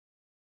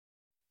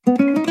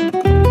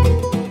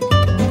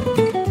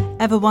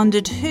Ever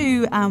wondered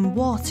who and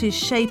what is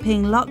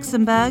shaping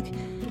Luxembourg?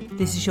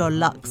 This is your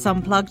Lux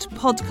Unplugged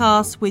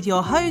podcast with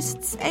your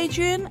hosts,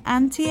 Adrian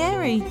and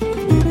Thierry.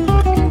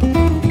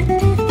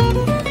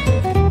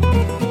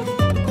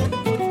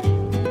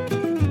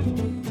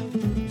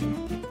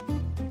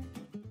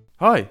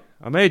 Hi,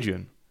 I'm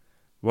Adrian.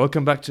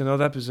 Welcome back to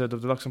another episode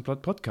of the Lux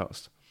Unplugged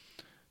podcast.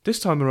 This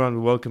time around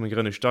we're welcoming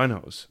René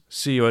Steinhaus,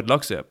 CEO at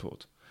Lux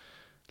Airport.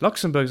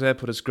 Luxembourg's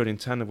airport has grown in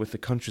tandem with the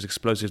country's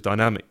explosive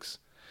dynamics.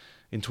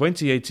 In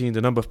 2018, the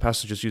number of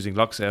passengers using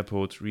Lux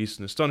Airport reached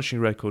an astonishing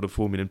record of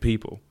 4 million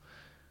people.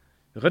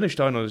 René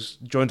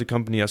Steinhaus joined the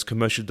company as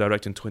commercial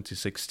director in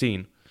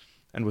 2016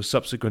 and was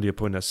subsequently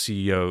appointed as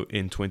CEO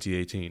in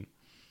 2018.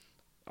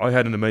 I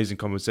had an amazing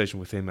conversation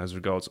with him as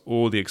regards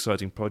all the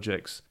exciting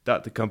projects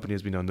that the company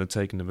has been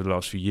undertaking over the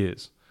last few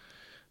years.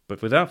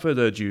 But without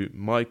further ado,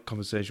 my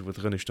conversation with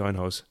René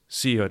Steinhaus,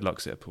 CEO at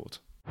Lux Airport.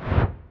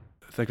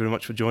 Thank you very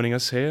much for joining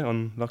us here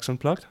on Lux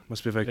Unplugged. It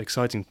must be very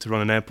exciting to run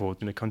an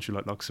airport in a country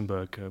like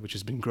Luxembourg, which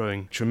has been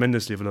growing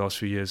tremendously over the last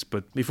few years.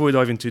 But before we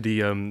dive into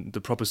the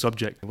proper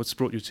subject, what's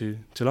brought you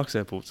to Lux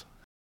Airport?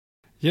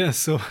 Yeah,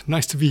 so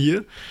nice to be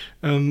here.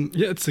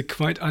 It's a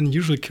quite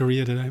unusual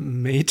career that I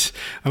made.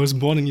 I was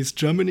born in East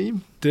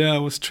Germany. There I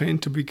was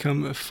trained to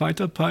become a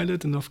fighter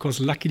pilot, and of course,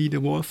 luckily the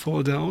wall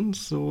fell down.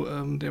 So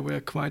there were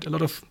quite a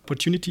lot of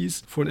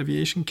opportunities for an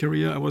aviation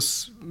career. I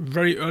was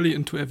very early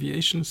into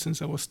aviation.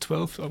 Since I was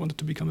 12, I wanted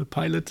to become a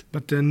pilot.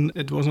 But then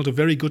it was not a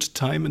very good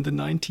time in the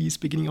 90s,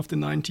 beginning of the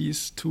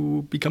 90s,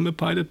 to become a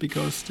pilot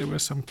because there were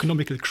some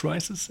economical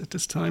crisis at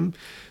this time.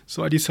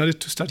 So I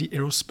decided to study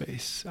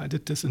aerospace. I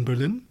did this in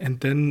Berlin. And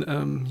then,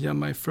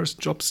 my first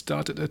job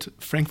started at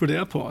Frankfurt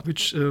Airport,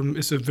 which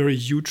is a very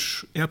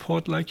huge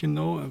airport,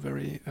 a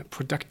very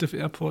productive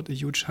airport, a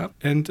huge hub.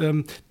 And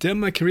there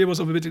my career was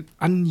a bit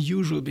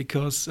unusual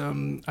because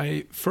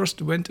I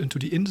first went into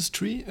the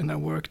industry and I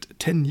worked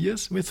 10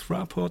 years with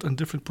Fraport on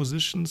different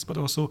positions, but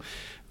also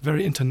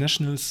very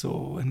international.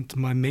 And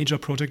my major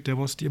project there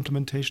was the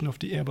implementation of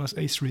the Airbus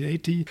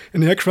A380,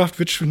 an aircraft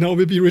which now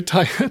will be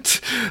retired.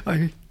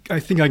 I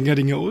think I'm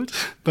getting old.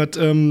 But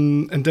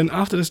and then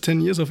after this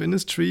 10 years of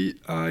industry,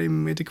 I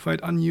made a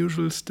quite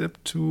unusual step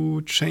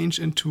to change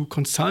into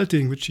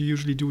consulting, which you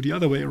usually do the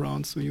other way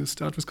around. So you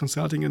start with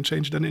consulting and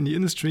change then in the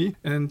industry.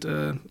 And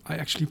I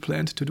actually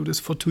planned to do this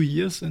for 2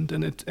 years, and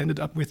then it ended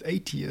up with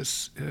 8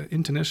 years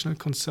international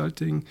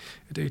consulting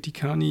at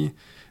ATKani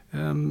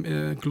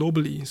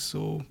globally.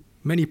 So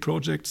many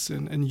projects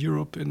in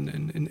Europe,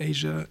 in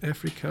Asia,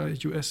 Africa,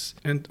 US.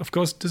 And of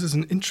course, this is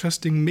an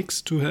interesting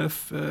mix to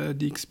have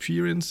the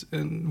experience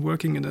in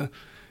working in a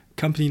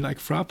company like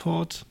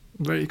Fraport,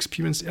 very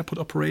experienced airport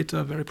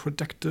operator, very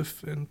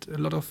productive, and a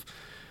lot of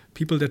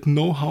people that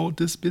know how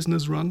this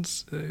business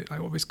runs. I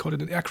always call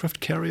it an aircraft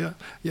carrier.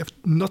 You have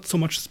not so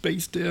much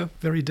space there,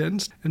 very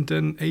dense. And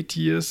then 8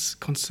 years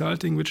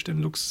consulting, which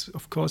then looks,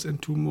 of course,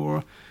 into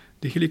more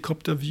the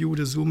helicopter view,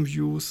 the zoom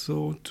view,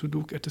 so to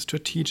look at the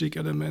strategic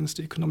elements,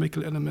 the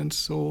economical elements.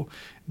 So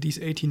these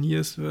 18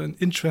 years were an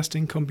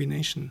interesting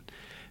combination.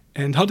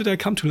 And how did I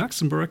come to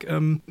Luxembourg?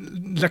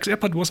 Lux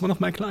Airport was one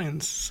of my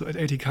clients. So at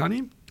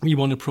ATKani, we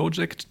won a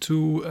project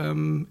to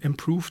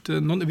improve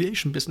the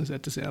non-aviation business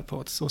at this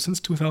airport. So since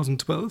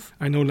 2012,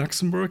 I know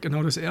Luxembourg and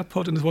now this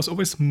airport, and it was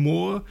always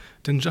more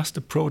than just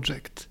a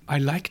project. I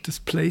like this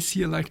place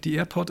here, like the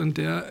airport, and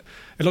there are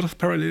a lot of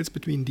parallels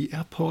between the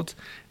airport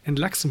and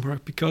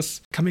Luxembourg,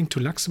 because coming to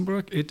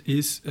Luxembourg, it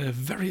is a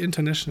very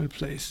international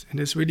place. And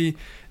it's really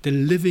the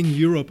living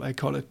Europe, I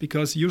call it,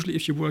 because usually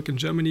if you work in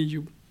Germany,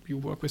 you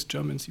work with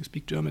Germans, you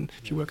speak German.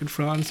 If you work in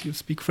France, you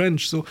speak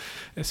French. So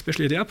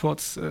especially at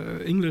airports,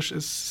 English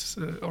is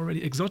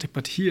already exotic.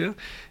 But here,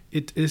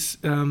 it is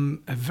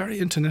a very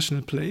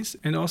international place.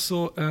 And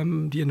also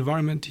the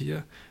environment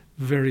here,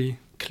 very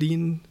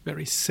clean,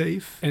 very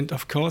safe. And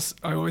of course,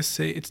 I always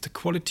say it's the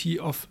quality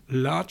of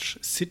large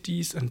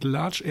cities and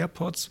large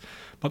airports,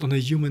 but on a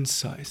human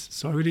size.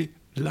 So I really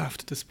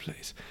loved this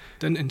place.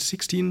 Then in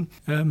 2016,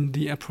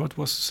 the airport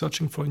was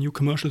searching for a new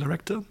commercial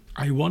director.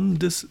 I won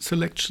this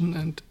selection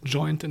and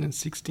joined in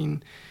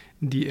 2016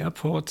 the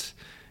airport.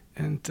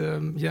 And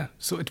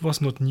so it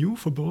was not new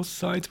for both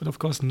sides, but of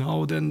course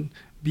now then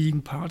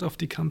being part of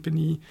the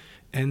company.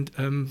 And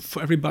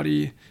for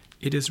everybody,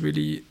 it is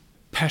really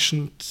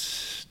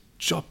passionate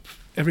job.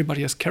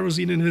 Everybody has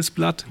kerosene in his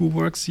blood who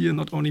works here,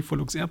 not only for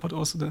Lux Airport,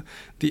 also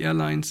the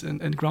airlines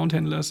and ground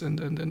handlers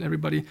and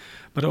everybody,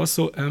 but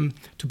also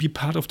to be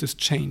part of this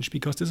change,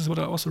 because this is what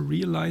I also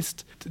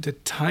realized, the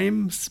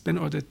time spent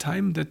or the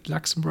time that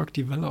Luxembourg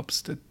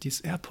develops, that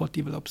this airport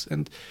develops,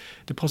 and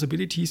the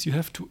possibilities you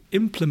have to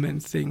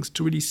implement things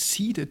to really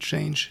see the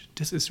change.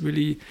 This is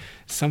really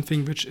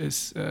something which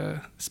is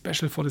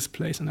special for this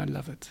place, and I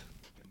love it.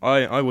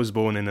 I was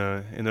born in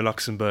a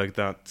Luxembourg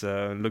that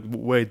looked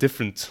way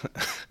different,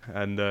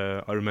 and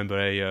I remember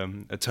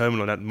a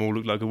terminal that more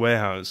looked like a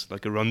warehouse,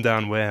 like a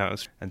rundown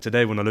warehouse. And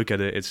today, when I look at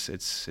it,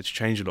 it's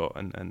changed a lot,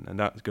 and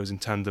that goes in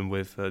tandem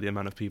with the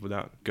amount of people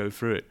that go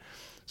through it.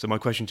 So my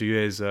question to you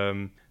is,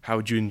 how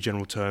would you, in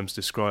general terms,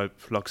 describe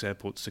Lux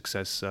Airport's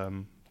success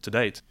to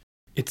date?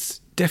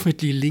 it's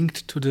definitely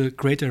linked to the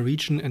greater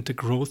region and the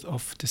growth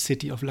of the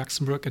city of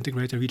Luxembourg and the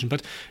greater region.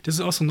 But this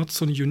is also not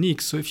so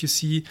unique. So if you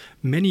see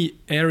many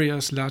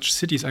areas, large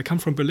cities, I come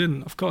from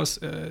Berlin, of course,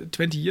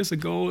 20 years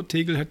ago,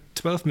 Tegel had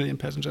 12 million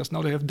passengers.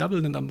 Now they have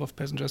double the number of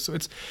passengers. So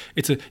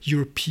it's a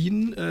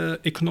European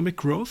economic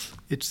growth.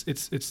 It's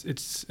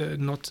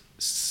not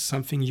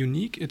something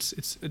unique.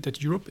 It's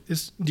that Europe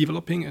is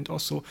developing and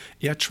also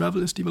air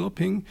travel is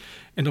developing.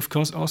 And of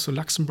course, also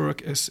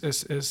Luxembourg as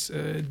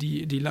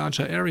the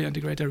larger area and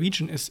the greater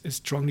region is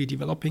strongly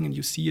developing, and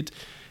you see it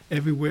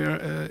everywhere.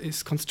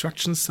 Is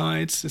construction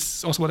sites. This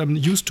is also what I'm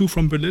used to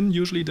from Berlin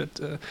usually, that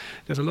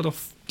there's a lot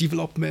of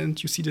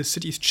development. You see the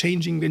cities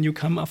changing when you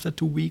come after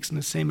 2 weeks, and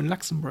the same in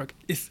Luxembourg.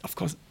 It's of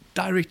course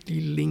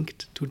directly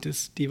linked to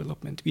this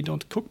development. We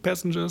don't cook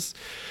passengers.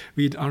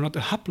 We are not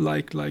a hub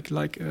like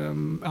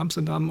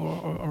Amsterdam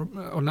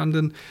or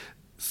London.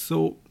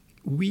 So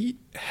we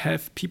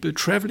have people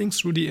traveling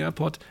through the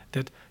airport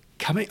that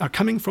are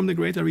coming from the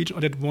greater region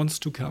or that wants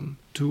to come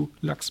to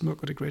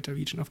Luxembourg or the greater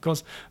region. Of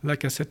course,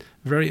 like I said,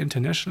 very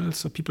international.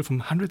 So people from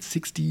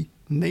 160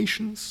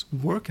 nations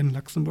work in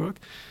Luxembourg.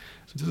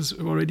 So this is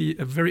already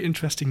a very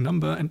interesting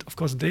number. And of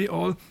course, they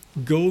all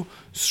go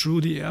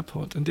through the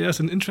airport. And there's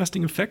an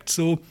interesting effect.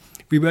 So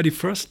we were the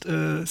first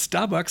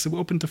Starbucks. We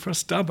opened the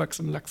first Starbucks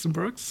in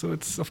Luxembourg. So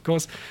it's, of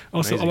course,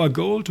 also Amazing. Our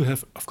goal to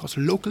have, of course,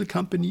 local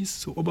companies.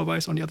 So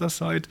Oberweis on the other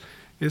side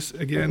is,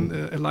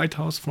 again, a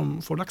lighthouse for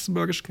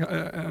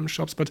Luxembourgish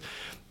shops. But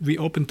we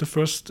opened the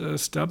first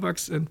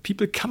Starbucks, and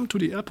people come to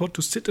the airport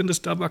to sit in the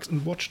Starbucks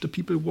and watch the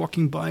people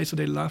walking by. So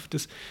they love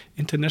this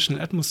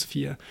international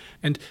atmosphere.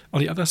 And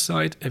on the other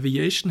side,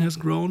 aviation has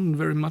grown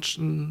very much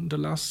in the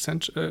last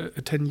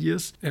 10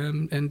 years.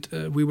 And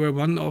we were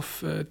one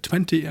of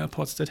 20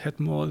 airports that had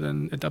more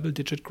than a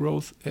double-digit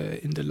growth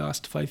in the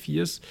last 5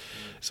 years.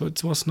 So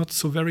it was not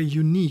so very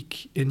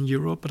unique in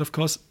Europe. But of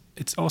course,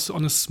 it's also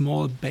on a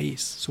small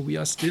base. So we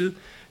are still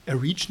a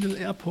regional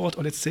airport,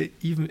 or let's say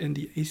even in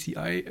the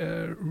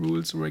ACI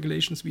rules or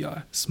regulations, we are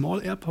a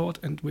small airport,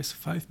 and with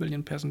 5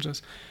 million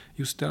passengers,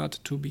 you start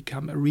to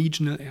become a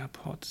regional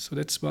airport. So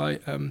that's why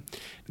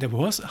there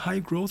was a high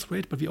growth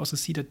rate, but we also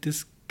see that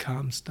this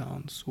calms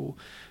down. So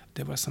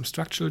there were some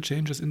structural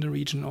changes in the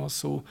region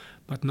also,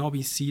 but now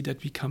we see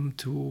that we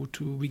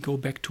go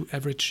back to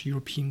average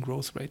European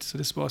growth rates. So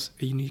this was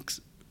a unique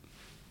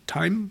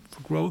time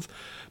for growth,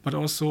 but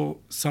also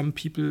some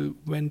people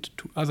went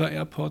to other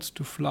airports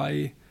to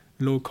fly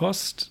low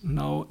cost.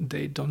 Now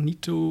they don't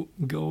need to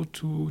go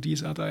to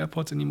these other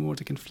airports anymore.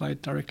 They can fly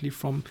directly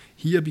from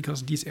here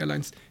because these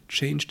airlines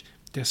changed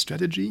their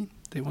strategy.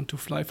 They want to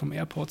fly from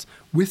airports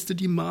with the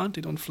demand.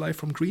 They don't fly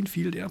from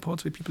greenfield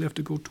airports where people have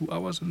to go 2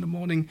 hours in the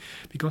morning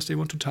because they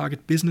want to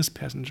target business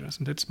passengers.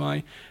 And that's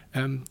why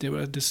there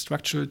was this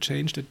structural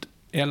change that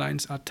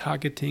airlines are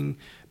targeting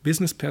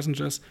business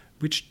passengers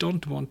which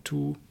don't want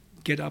to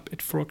get up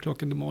at 4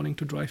 o'clock in the morning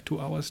to drive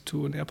 2 hours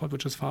to an airport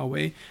which is far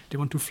away. They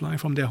want to fly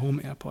from their home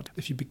airport.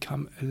 If you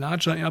become a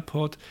larger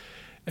airport,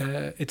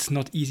 it's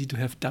not easy to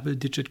have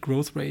double-digit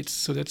growth rates.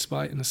 So that's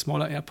why in a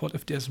smaller airport,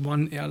 if there's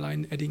one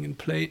airline adding in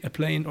a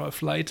plane or a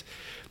flight,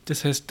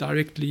 this has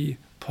directly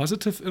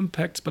positive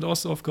impacts. But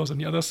also, of course, on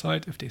the other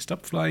side, if they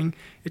stop flying,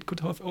 it could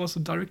have also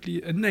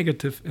directly a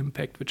negative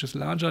impact, which is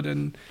larger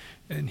than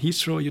in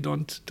Heathrow. You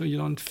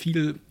don't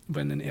feel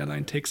when an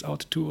airline takes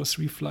out 2 or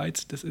 3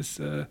 flights. This is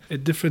a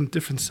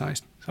different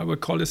size. So I would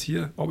call this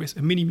here always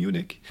a mini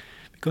Munich,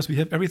 because we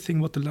have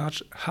everything what the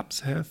large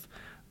hubs have,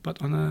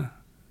 but on a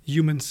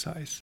human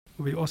size.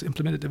 We also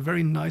implemented a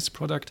very nice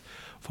product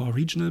for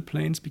regional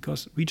planes,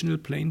 because regional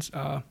planes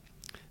are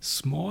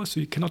small, so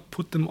you cannot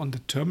put them on the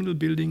terminal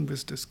building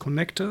with this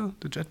connector,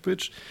 the jet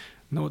bridge.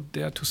 No,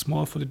 they are too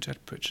small for the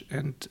jet bridge,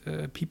 and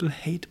people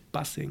hate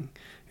busing.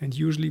 And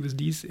usually with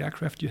these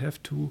aircraft, you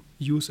have to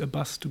use a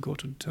bus to go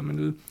to the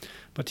terminal.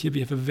 But here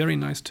we have a very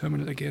nice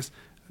terminal, I guess,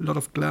 a lot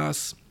of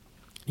glass.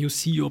 You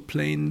see your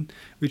plane,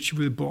 which you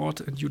will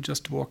board, and you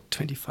just walk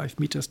 25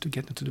 meters to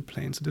get into the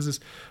plane. So this is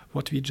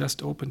what we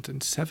just opened in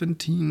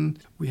 2017.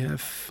 We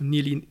have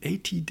nearly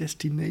 80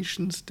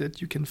 destinations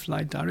that you can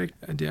fly direct.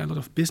 And there are a lot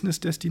of business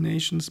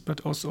destinations, but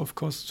also, of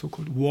course,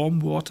 so-called warm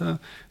water.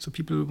 So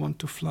people want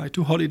to fly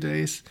to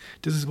holidays.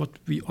 This is what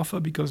we offer,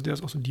 because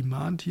there's also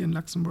demand here in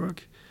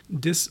Luxembourg.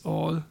 This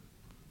all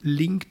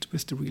linked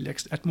with the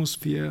relaxed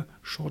atmosphere,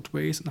 short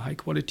ways and high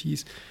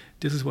qualities.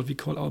 This is what we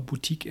call our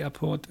boutique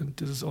airport, and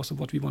this is also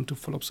what we want to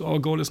follow up. So our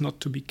goal is not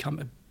to become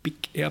a big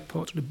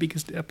airport, the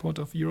biggest airport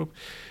of Europe.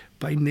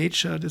 By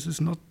nature, this is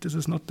not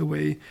the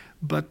way,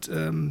 but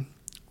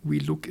we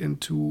look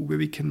into where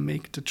we can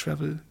make the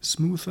travel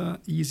smoother,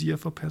 easier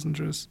for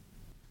passengers.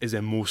 Is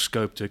there more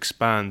scope to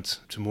expand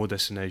to more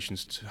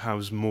destinations, to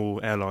house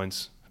more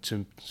airlines,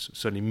 to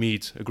certainly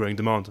meet a growing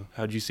demand?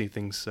 How do you see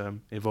things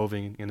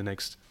evolving in the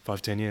next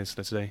 5-10 years,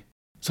 let's say?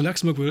 So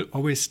Luxembourg will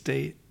always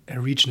stay a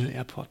regional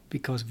airport,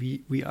 because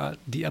we are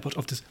the airport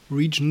of this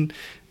region,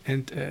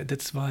 and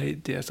that's why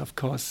there's, of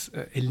course,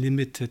 a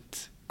limited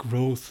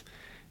growth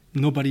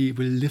nobody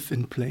will live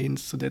in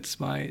planes, so that's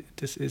why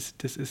this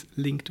is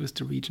linked with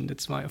the region.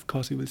 That's why, of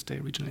course, we will stay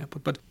a regional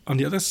airport. But on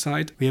the other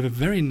side, we have a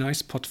very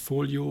nice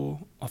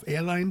portfolio of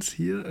airlines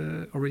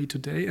here already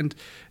today, and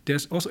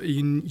there's also a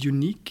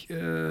unique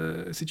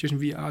situation.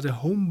 We are the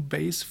home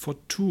base for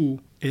 2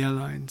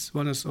 airlines.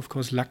 One is, of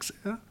course,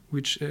 Luxair,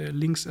 which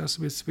links us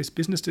with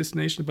business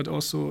destinations, but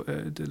also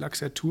the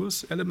Luxair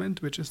Tours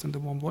element, which is then the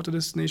warm water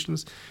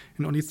destinations.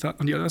 And on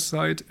the other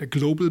side, a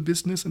global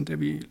business, and there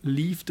we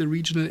leave the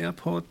regional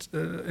airport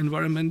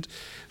environment.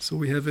 So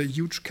we have a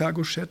huge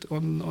cargo shed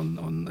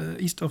on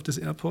east of this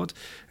airport,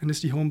 and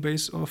it's the home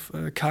base of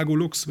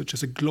Cargolux, which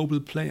is a global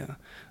player.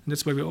 And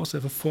that's why we also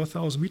have a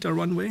 4,000-meter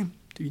runway.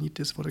 You need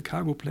this for the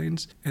cargo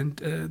planes, and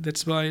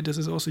that's why this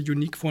is also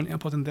unique for an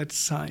airport in that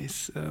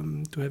size,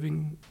 to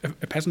having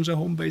a passenger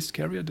home-based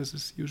carrier. This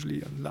is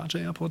usually a larger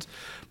airport,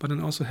 but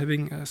then also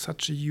having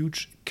such a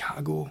huge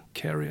cargo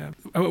carrier.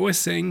 I'm always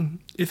saying,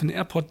 if an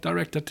airport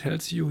director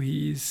tells you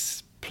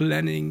he's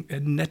planning a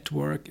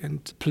network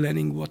and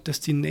planning what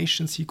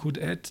destinations he could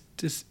add,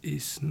 this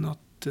is not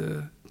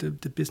the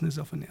business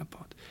of an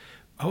airport.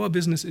 Our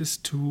business is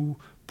to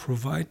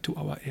provide to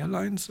our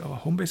airlines, our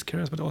home-based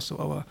carriers, but also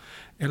our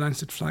airlines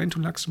that fly into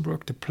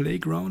Luxembourg, the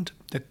playground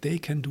that they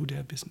can do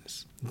their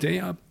business. They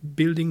are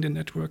building the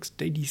networks.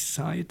 They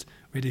decide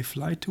where they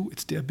fly to.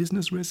 It's their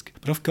business risk.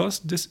 But of course,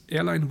 this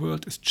airline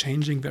world is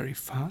changing very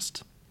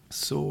fast.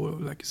 So,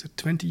 like I said,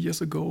 20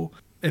 years ago,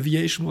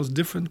 aviation was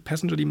different.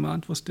 Passenger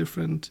demand was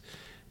different.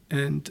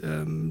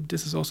 And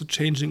this is also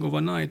changing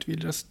overnight. We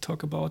just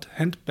talk about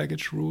hand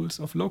baggage rules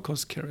of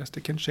low-cost carriers.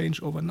 They can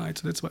change overnight.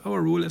 So that's why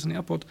our rule as an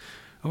airport,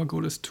 our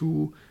goal is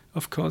to,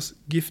 of course,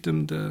 give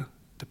them the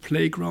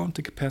playground,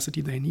 the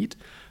capacity they need,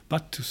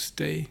 but to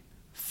stay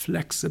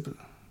flexible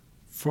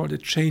for the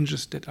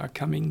changes that are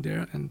coming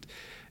there. And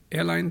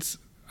airlines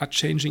are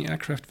changing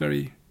aircraft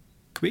very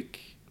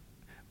quick.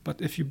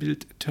 But if you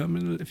build a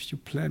terminal, if you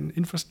plan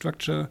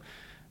infrastructure,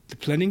 the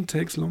planning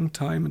takes a long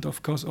time, and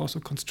of course also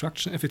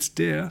construction. If it's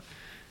there,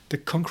 the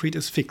concrete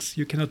is fixed.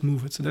 You cannot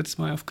move it. So that's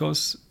why, of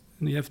course,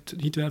 you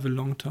need to have a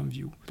long-term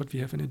view. But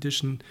we have, in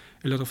addition,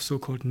 a lot of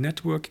so-called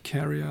network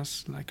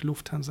carriers like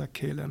Lufthansa,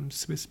 KLM,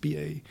 Swiss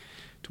BA,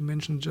 to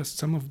mention just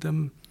some of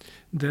them,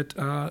 that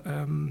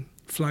are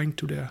flying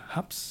to their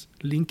hubs,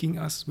 linking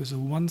us with a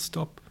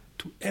one-stop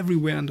to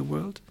everywhere in the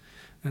world.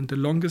 And the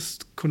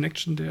longest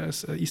connection there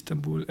is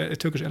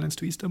Turkish Airlines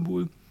to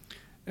Istanbul.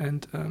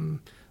 And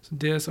so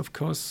there's, of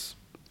course,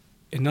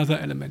 another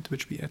element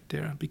which we add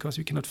there, because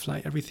we cannot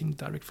fly everything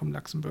direct from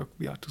Luxembourg.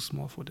 We are too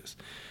small for this.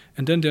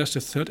 And then there's the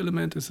third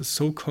element, is the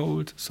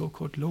so-called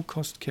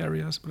low-cost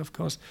carriers. But of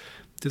course,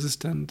 this is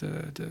then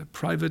the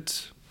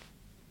private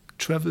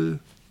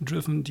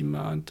travel-driven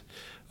demand.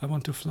 I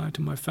want to fly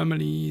to my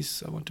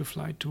families. I want to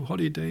fly to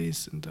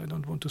holidays, and I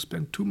don't want to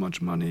spend too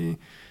much money.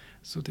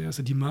 So there's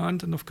a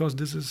demand, and of course,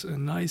 this is a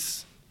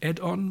nice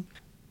add-on.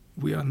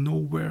 We are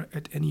nowhere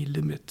at any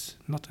limit,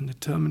 not in the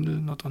terminal,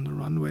 not on the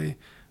runway,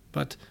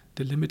 but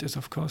the limit is,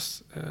 of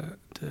course,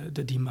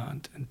 the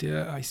demand. And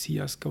there I see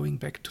us going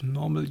back to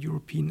normal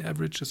European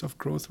averages of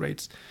growth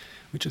rates,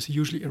 which is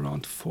usually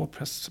around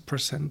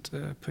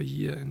 4% per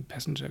year in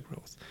passenger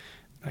growth.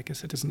 Like I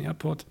said, as an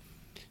airport,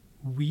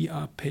 we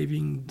are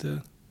paving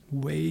the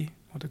way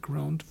or the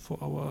ground for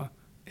our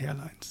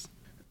airlines.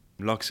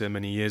 Luxair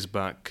many years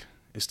back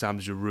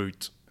established a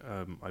route,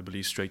 I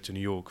believe, straight to New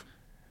York.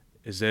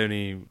 Is there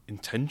any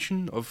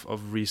intention of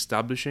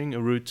re-establishing a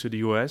route to the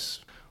US,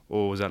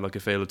 or was that like a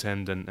failed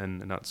attempt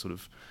and that's sort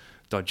of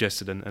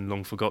digested and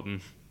long forgotten?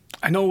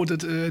 I know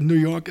that New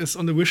York is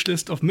on the wish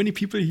list of many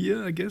people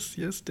here, I guess.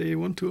 Yes, they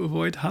want to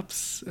avoid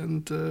hubs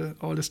and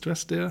all the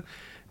stress there.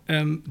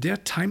 Their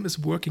time is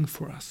working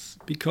for us,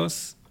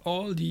 because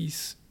all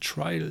these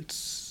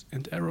trials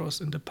and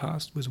errors in the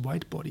past with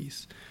wide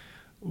bodies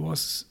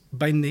was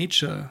by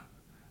nature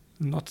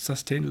not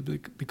sustainable,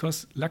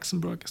 because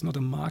Luxembourg is not a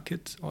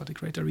market, or the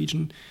greater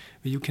region,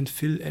 where you can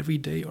fill every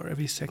day or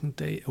every second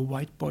day a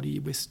wide body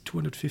with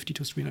 250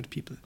 to 300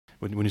 people.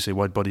 When you say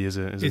wide body, it's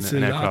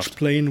an aircraft? Large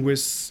plane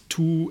with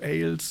 2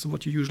 aisles,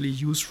 what you usually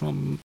use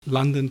from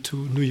London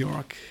to New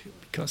York,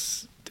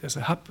 because there's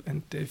a hub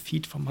and they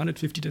feed from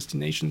 150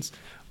 destinations,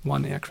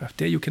 1 aircraft.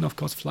 There you can, of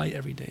course, fly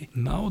every day.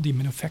 Now the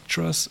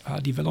manufacturers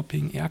are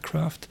developing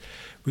aircraft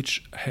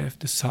which have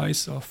the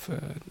size of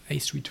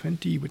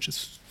A320, which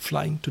is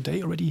flying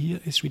today already here,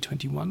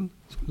 A321,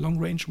 so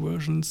long-range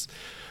versions,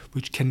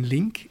 which can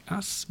link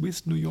us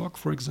with New York,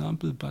 for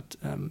example, but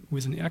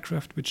with an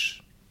aircraft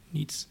which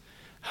needs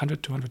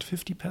 100 to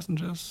 150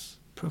 passengers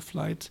per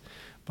flight,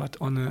 but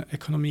on an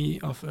economy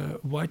of a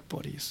wide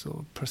body,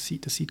 so per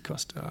seat, the seat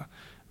costs are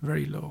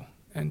very low.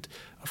 And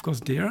of course,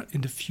 there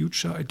in the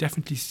future, I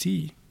definitely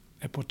see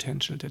a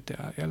potential that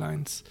there are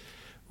airlines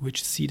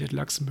which see that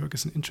Luxembourg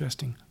is an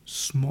interesting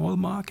small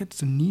market.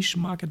 It's a niche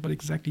market, but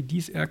exactly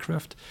these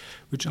aircraft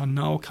which are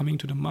now coming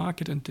to the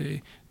market, and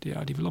they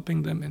are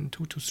developing them in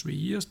 2 to 3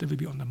 years, they will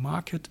be on the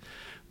market.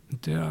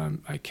 And there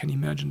I can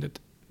imagine that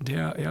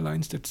there are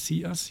airlines that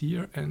see us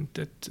here, and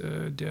that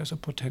there's a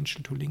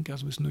potential to link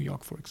us with New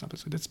York, for example.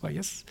 So that's why,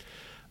 yes,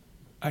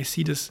 I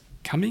see this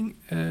coming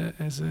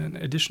as an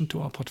addition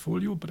to our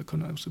portfolio, but it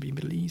can also be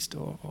Middle East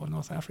or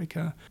North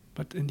Africa.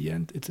 But in the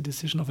end, it's a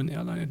decision of an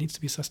airline. It needs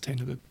to be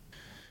sustainable.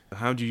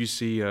 How do you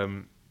see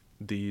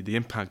the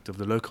impact of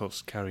the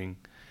low-cost carrying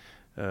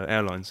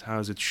airlines? How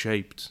has it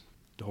shaped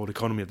the whole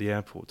economy of the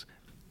airport?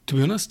 To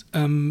be honest,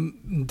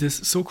 this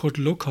so-called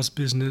low-cost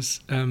business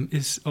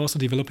is also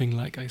developing,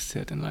 like I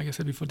said. And like I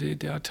said before,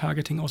 they are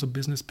targeting also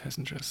business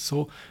passengers.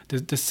 So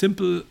the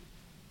simple,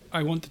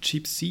 I want a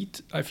cheap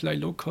seat, I fly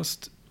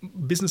low-cost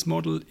business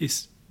model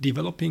is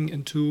developing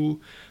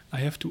into, I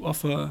have to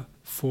offer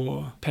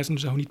for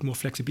passenger who need more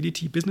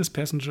flexibility, business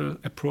passenger,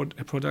 a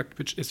product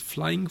which is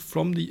flying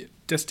from the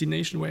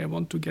destination where I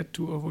want to get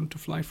to or want to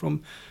fly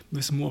from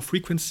with more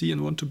frequency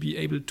and want to be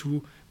able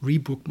to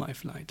rebook my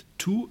flight.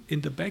 2,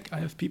 in the back, I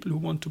have people who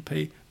want to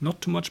pay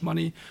not too much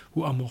money,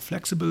 who are more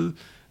flexible.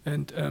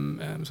 And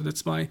so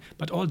that's why,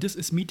 but all this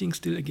is meeting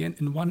still again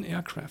in one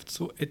aircraft.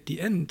 So at the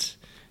end,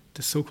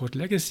 the so-called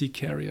legacy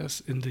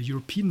carriers in the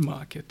European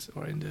market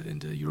or in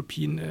the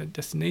European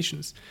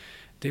destinations,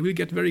 they will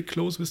get very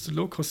close with the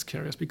low-cost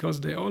carriers because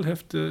they all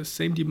have the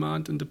same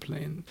demand in the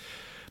plane.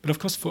 But of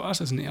course, for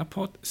us as an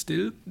airport,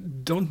 still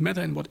don't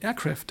matter in what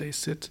aircraft they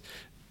sit.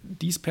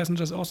 These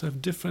passengers also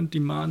have different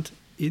demand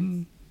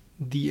in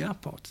the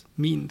airport.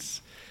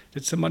 Means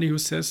that somebody who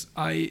says,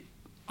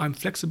 I'm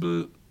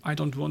flexible, I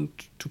don't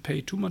want to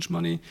pay too much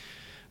money,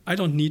 I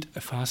don't need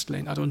a fast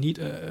lane, I don't need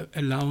a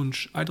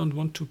lounge, I don't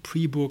want to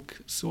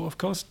pre-book. So, of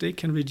course, they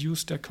can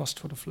reduce their cost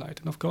for the flight.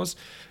 And, of course,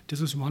 this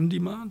is one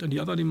demand. And the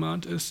other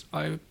demand is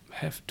I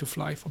have to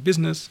fly for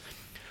business.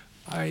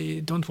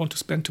 I don't want to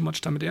spend too much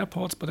time at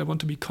airports, but I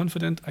want to be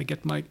confident I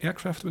get my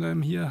aircraft when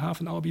I'm here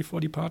half an hour before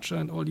departure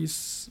and all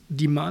these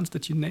demands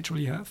that you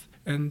naturally have.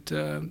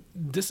 And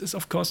this is,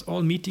 of course,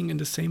 all meeting in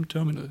the same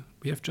terminal.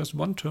 We have just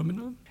one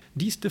terminal.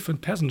 These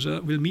different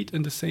passengers will meet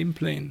in the same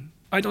plane.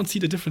 I don't see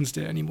the difference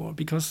there anymore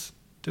because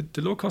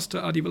the low-coster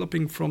are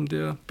developing from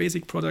their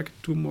basic product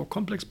to a more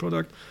complex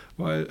product,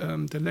 while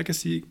the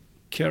legacy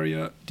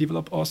carrier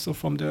develop also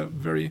from their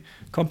very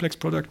complex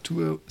product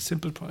to a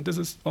simple product. This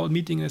is all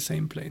meeting in the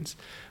same planes.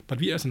 But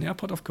we as an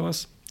airport, of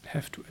course,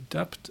 have to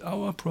adapt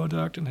our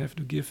product and have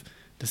to give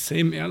the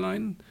same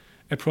airline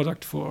a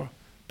product for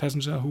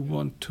passenger who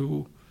want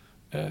to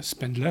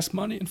spend less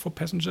money and for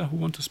passenger who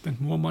want to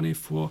spend more money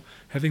for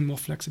having more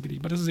flexibility.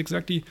 But this is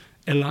exactly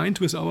aligned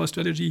with our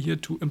strategy here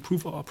to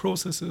improve our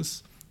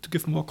processes, to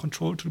give more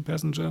control to the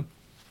passenger.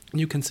 And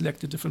you can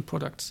select the different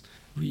products.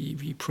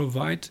 We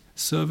provide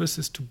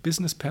services to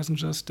business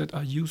passengers that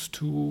are used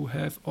to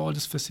have all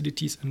these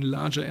facilities in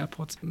larger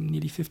airports.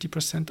 Nearly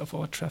 50% of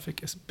our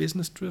traffic is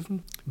business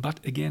driven, but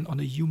again on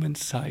a human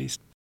size.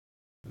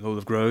 A lot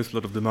of growth, a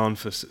lot of demand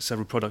for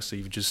several products that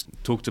you've just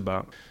talked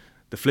about.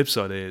 The flip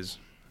side is,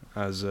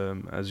 as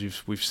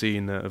we've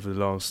seen over the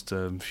last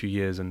few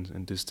years,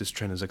 and this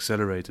trend has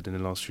accelerated in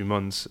the last few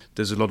months,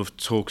 there's a lot of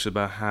talks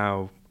about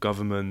how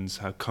governments,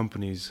 how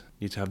companies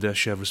need to have their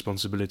share of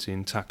responsibility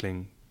in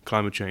tackling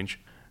climate change.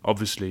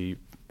 Obviously,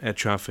 air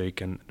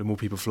traffic and the more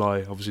people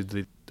fly,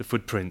 obviously the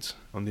footprint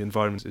on the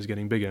environment is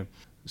getting bigger.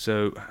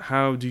 So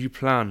how do you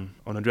plan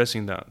on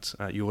addressing that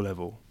at your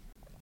level?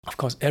 Of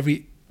course,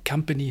 every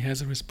company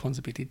has a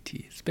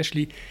responsibility,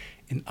 especially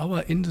in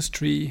our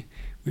industry,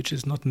 which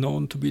is not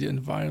known to be the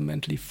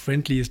environmentally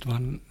friendliest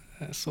one.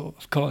 So,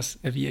 of course,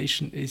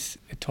 aviation is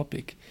a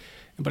topic,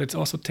 but it's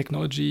also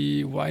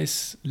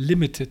technology-wise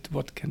limited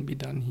what can be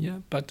done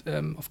here. But,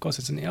 of course,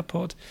 as an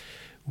airport,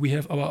 we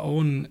have our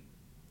own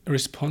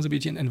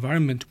responsibility and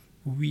environment.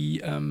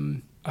 We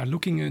are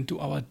looking into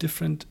our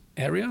different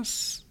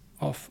areas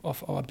of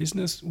our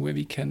business where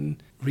we can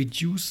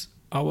reduce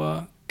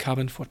our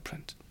carbon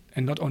footprint.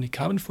 And not only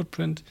carbon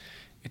footprint,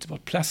 it's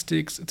about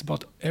plastics, it's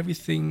about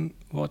everything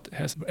what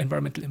has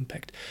environmental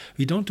impact.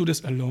 We don't do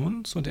this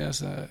alone, so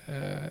there's an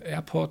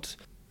airport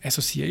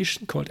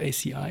association called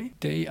ACI.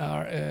 They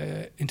are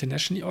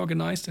internationally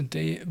organized and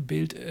they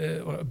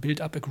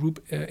build up a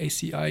group,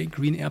 ACI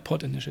Green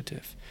Airport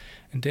Initiative.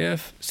 And they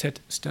have set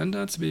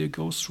standards where you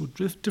go through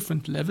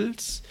different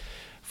levels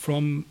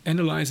from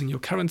analyzing your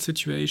current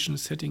situation,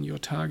 setting your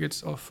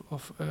targets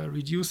of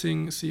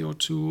reducing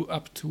CO2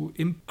 up to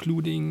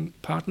including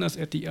partners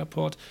at the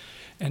airport,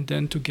 and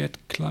then to get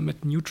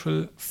climate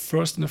neutral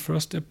first in the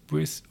first step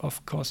with,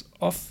 of course,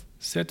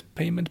 offset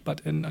payment,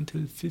 but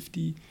until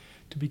 50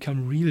 to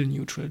become real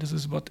neutral. This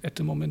is what at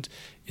the moment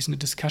is in a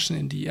discussion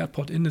in the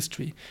airport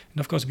industry. And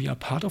of course, we are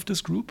part of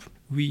this group.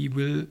 We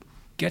will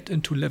get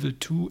into level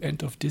 2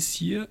 end of this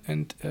year.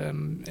 And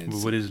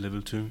what is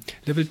level 2?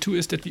 Level 2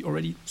 is that we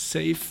already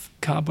save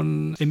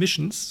carbon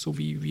emissions. So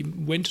we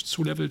went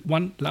through level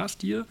 1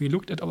 last year. We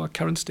looked at our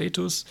current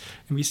status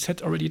and we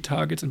set already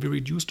targets and we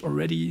reduced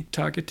already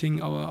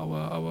targeting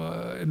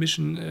our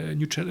emission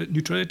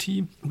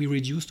neutrality. We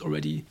reduced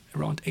already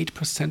around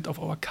 8% of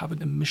our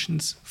carbon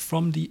emissions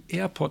from the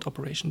airport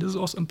operation. This is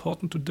also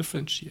important to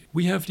differentiate.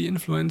 We have the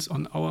influence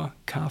on our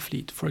car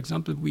fleet. For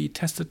example, we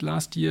tested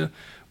last year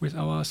with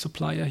our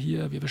supplier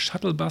here. We have a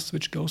shuttle bus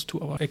which goes to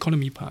our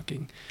economy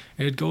parking.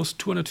 And it goes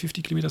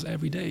 250 kilometers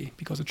every day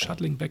because it's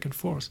shuttling back and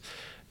Force.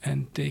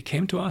 And they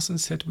came to us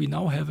and said, we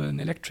now have an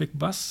electric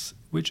bus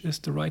which is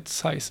the right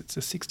size. It's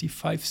a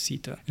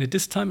 65-seater. And at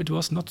this time, it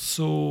was not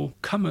so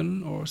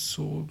common or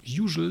so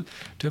usual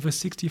to have a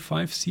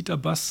 65-seater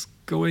bus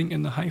going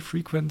in a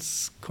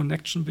high-frequency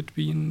connection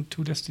between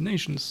two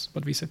destinations.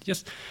 But we said,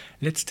 yes,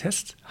 let's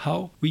test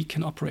how we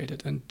can operate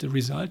it. And the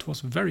result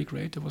was very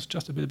great. There was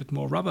just a little bit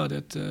more rubber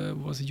that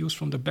was used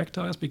from the back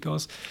tires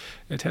because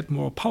it had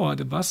more power,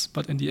 the bus.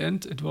 But in the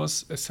end, it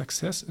was a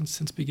success. And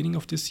since beginning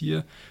of this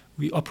year,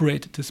 we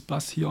operated this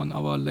bus here on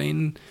our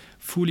lane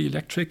fully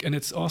electric, and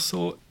it's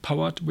also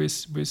powered with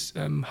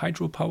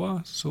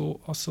hydropower, so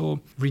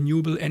also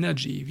renewable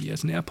energy. We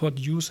as an airport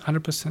use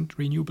 100%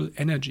 renewable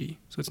energy.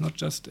 So it's not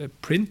just a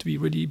print we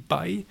really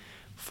buy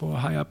for a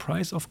higher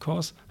price, of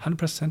course.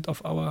 100%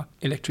 of our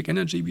electric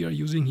energy we are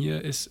using here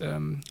is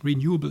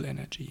renewable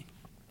energy.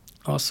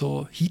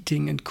 Also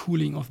heating and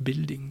cooling of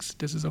buildings.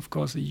 This is, of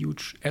course, a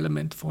huge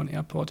element for an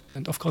airport.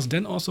 And, of course,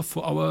 then also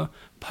for our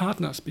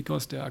partners,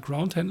 because there are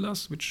ground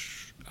handlers,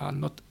 which are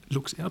not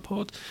Lux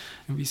Airport.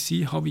 And we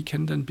see how we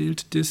can then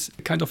build this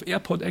kind of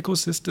airport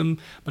ecosystem.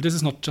 But this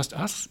is not just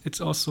us.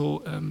 It's also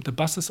the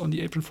buses on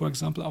the apron, for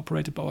example,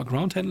 operated by our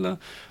ground handler.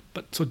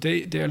 But so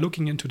they are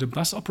looking into the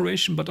bus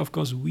operation. But, of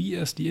course, we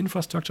as the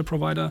infrastructure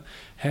provider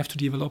have to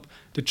develop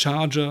the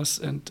chargers.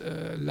 And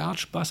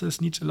large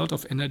buses need a lot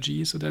of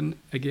energy. So then,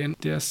 again,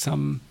 there's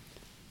some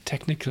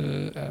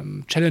technical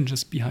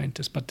challenges behind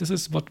this. But this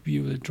is what we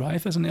will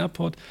drive as an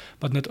airport,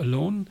 but not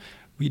alone.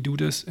 We do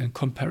this in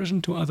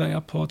comparison to other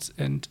airports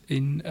and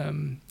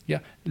in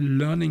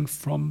learning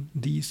from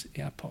these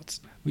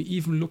airports. We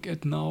even look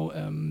at now,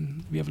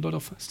 we have a lot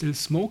of still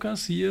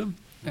smokers here.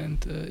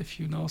 And if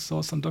you now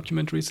saw some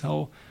documentaries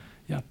how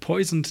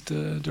poisoned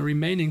the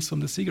remainings from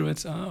the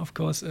cigarettes are, of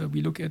course,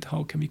 we look at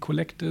how can we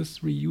collect this,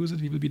 reuse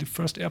it. We will be the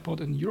first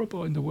airport in Europe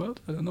or in the world,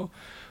 I don't know,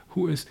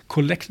 who is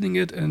collecting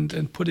it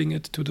and putting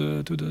it to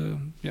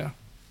the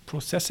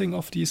processing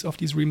of these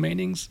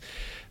remainings.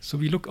 So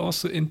we look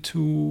also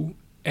into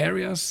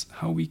areas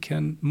how we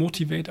can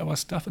motivate our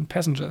staff and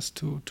passengers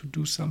to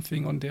do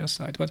something on their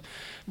side. But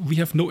we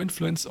have no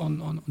influence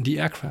on the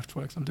aircraft,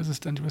 for example. This is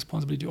then the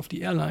responsibility of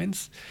the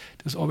airlines.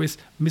 This is always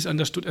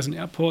misunderstood as an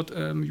airport.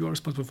 You are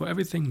responsible for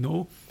everything.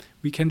 No,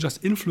 we can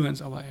just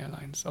influence our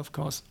airlines. Of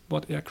course,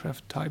 what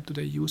aircraft type do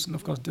they use? And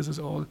of course, this is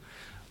all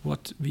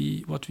what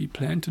we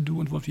plan to do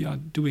and what we are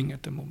doing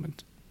at the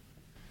moment.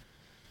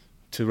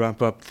 To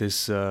wrap up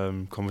this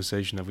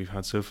conversation that we've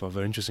had so far,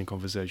 very interesting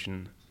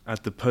conversation,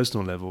 at the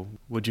personal level,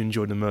 what do you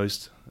enjoy the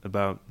most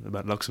about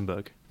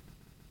Luxembourg?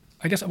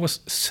 I guess I was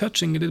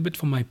searching a little bit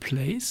for my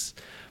place,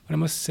 but I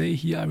must say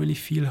here I really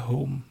feel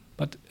home.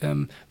 But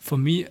for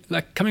me,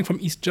 like coming from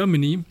East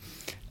Germany,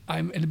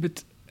 I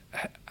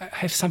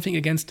have something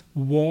against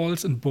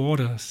walls and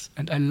borders,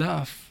 and I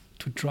love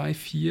to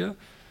drive here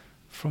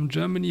from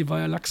Germany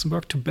via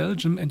Luxembourg to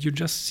Belgium, and you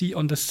just see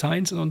on the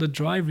signs and on the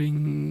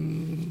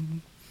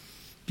driving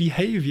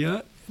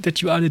behavior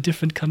that you are in a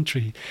different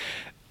country.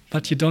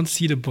 But you don't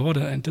see the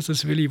border, and this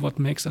is really what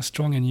makes us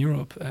strong in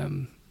Europe,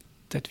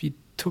 that we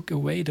took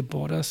away the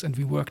borders and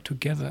we work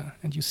together.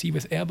 And you see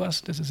with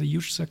Airbus, this is a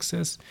huge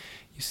success.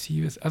 You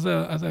see with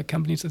other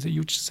companies, it's a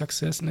huge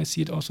success, and I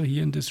see it also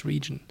here in this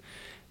region.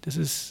 This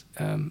is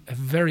a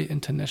very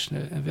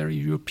international, a very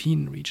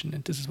European region,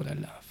 and this is what I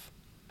love.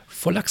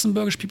 For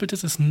Luxembourgish people,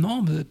 this is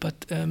normal,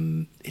 but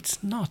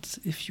it's not.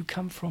 If you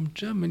come from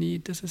Germany,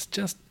 this is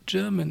just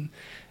German.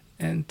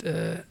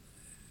 And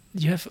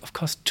you have, of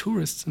course,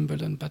 tourists in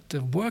Berlin, but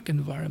the work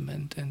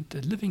environment and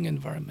the living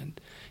environment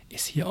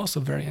is here also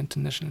very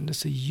international, and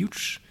it's a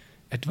huge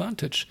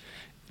advantage.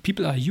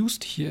 People are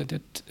used here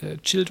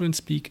that children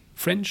speak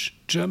French,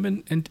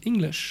 German, and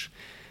English,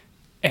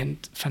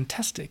 and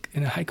fantastic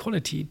in a high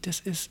quality.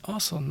 This is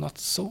also not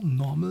so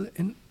normal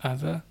in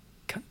other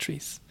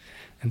countries,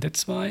 and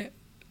that's why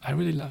I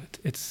really love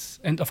it.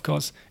 And of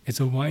course, it's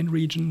a wine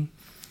region.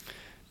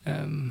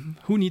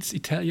 Who needs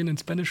Italian and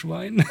Spanish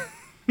wine?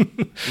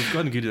 We've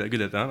gotten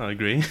good at that, I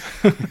agree.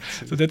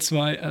 So that's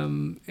why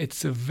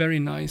it's a very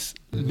nice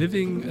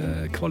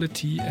living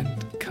quality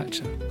and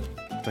culture.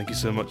 Thank you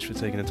so much for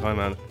taking the time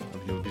out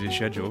of your busy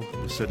schedule.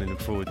 We'll certainly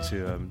look forward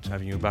to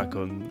having you back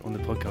on the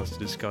podcast to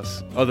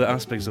discuss other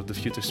aspects of the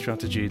future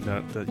strategy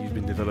that you've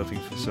been developing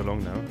for so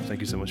long now.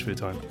 Thank you so much for your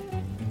time.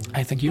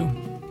 I thank you.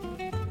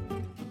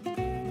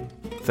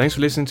 Thanks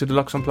for listening to the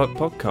Lux Unplugged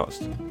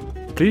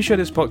podcast. Please share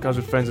this podcast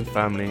with friends and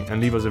family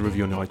and leave us a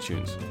review on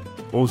iTunes.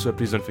 Also,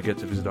 please don't forget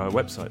to visit our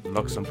website,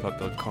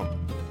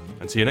 luxunplugged.com.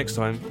 And see you next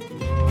time.